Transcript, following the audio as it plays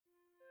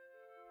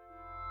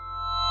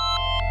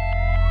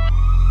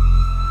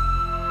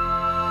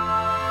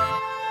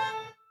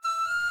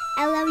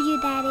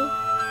Daddy.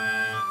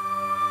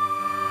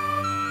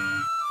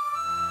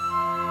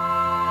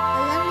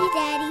 I love you,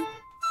 Daddy.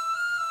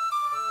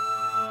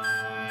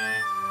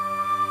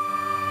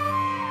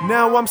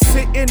 Now I'm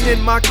sitting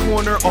in my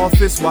corner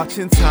office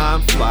watching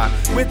time fly,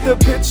 with a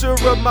picture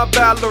of my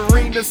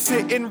ballerina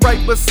sitting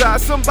right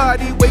beside.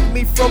 Somebody wake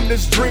me from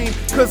this dream,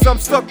 cause I'm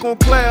stuck on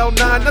cloud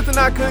nine. Nothing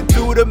I could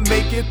do to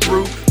make it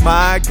through.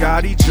 My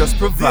God, he just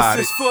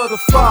provided. This is for the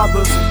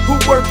fathers who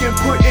work and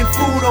putting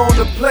food on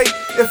the plate.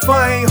 If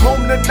I ain't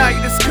home tonight,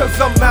 it's cause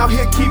I'm out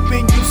here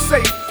keeping you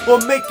safe, or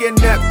making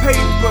that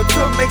paper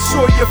to make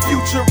sure your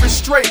future is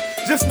straight.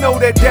 Just know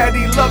that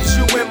Daddy loves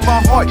you in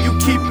my heart, you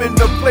keeping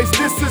the place.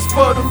 This is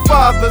for the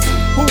fathers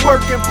who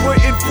work and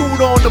putting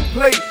food on the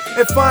plate.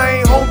 If I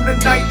ain't home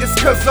tonight, it's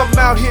cause I'm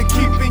out here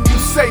keeping you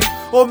safe,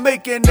 or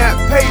making that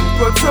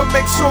paper to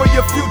make sure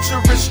your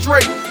future is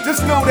straight.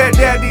 Just know that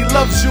Daddy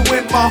loves you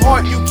in my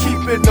heart, you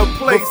keeping the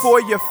place.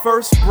 Before your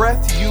first breath,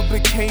 you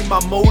became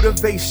my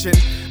motivation.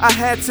 I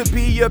had to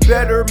be a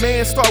better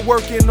man, start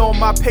working on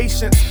my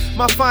patience.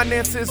 My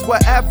finances were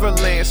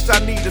avalanched,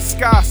 I need a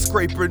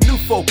skyscraper, new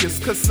focus,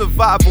 cause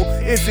survival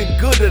isn't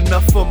good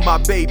enough for my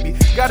baby.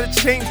 Gotta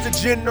change the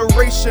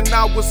generation,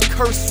 I was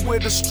cursed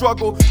with a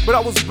struggle, but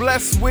I was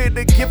blessed with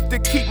a gift to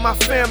keep my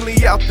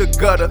family out the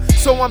gutter.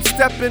 So I'm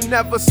stepping,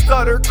 never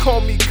stutter,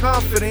 call me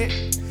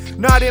confident.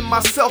 Not in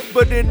myself,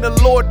 but in the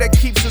Lord that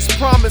keeps his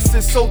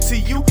promises. So to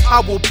you, I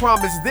will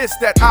promise this,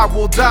 that I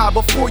will die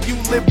before you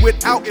live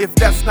without, if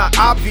that's not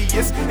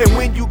obvious. And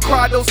when you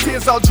cry, those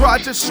tears I'll dry.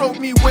 Just show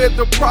me where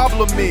the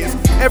problem is.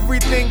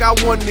 Everything I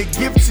want to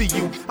give to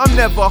you, I'm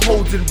never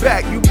holding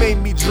back. You made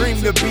me dream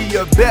to be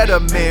a better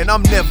man,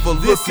 I'm never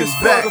looking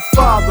back. For the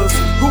fathers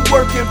who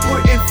work and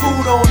putting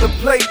food on the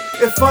plate.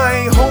 If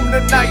I ain't home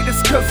tonight,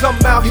 it's cause I'm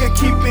out here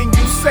keeping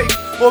you safe,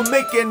 or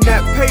making that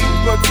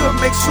paper to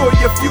make sure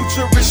your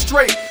future is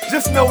straight.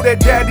 Just know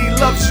that Daddy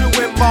loves you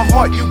in my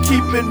heart, you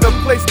keeping the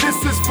place. This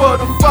is for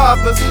the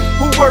fathers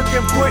who work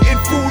and putting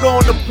food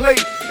on the plate.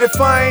 If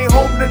I ain't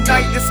home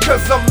tonight, it's cause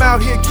I'm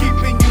out here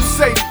keeping you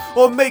safe,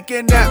 or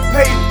making that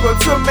paper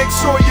to make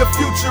sure your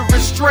future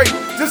is straight.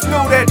 Just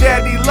know that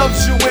Daddy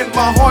loves you in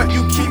my heart,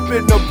 you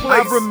keeping the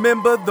place. I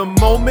remember the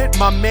moment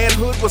my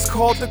manhood was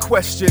called to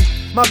question.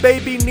 My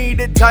baby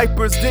needed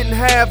diapers, didn't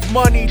have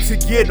money to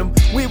get them.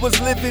 We was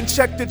living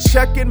check to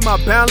check and my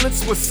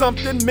balance was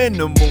something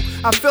minimal.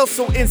 I felt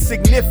so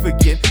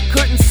insignificant,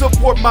 couldn't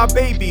support my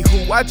baby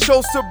who I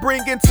chose to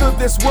bring into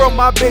this world.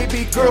 My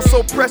baby girl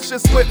so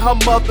precious with her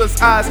mother's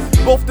eyes.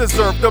 Both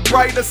deserve the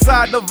brighter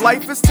side of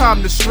life, it's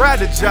time to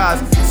strategize.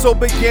 So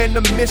began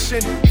the mission,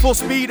 full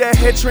speed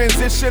ahead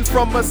transition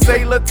from a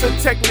sailor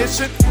to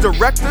technician,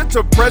 director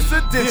to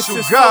presidential. This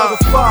is for the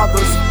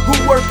fathers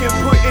who work and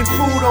putting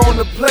food on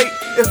the plate.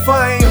 If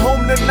I ain't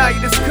home tonight,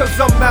 it's cause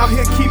I'm out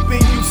here keeping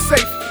you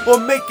safe, or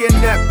making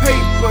that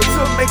paper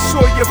to make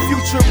sure your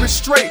future is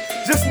straight.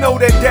 Just know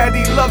that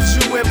Daddy loves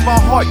you in my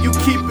heart, you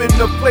keeping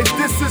the place.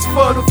 This is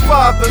for the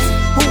fathers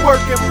who work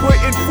and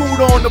putting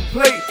food on the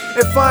plate.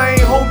 If I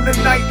ain't home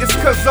tonight, it's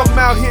cause I'm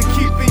out here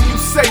keeping you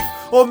safe,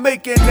 or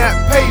making that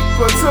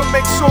paper to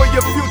make sure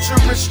your future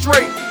is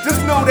straight.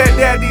 Just know that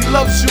Daddy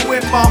loves you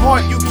in my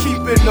heart, you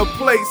keeping the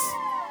place.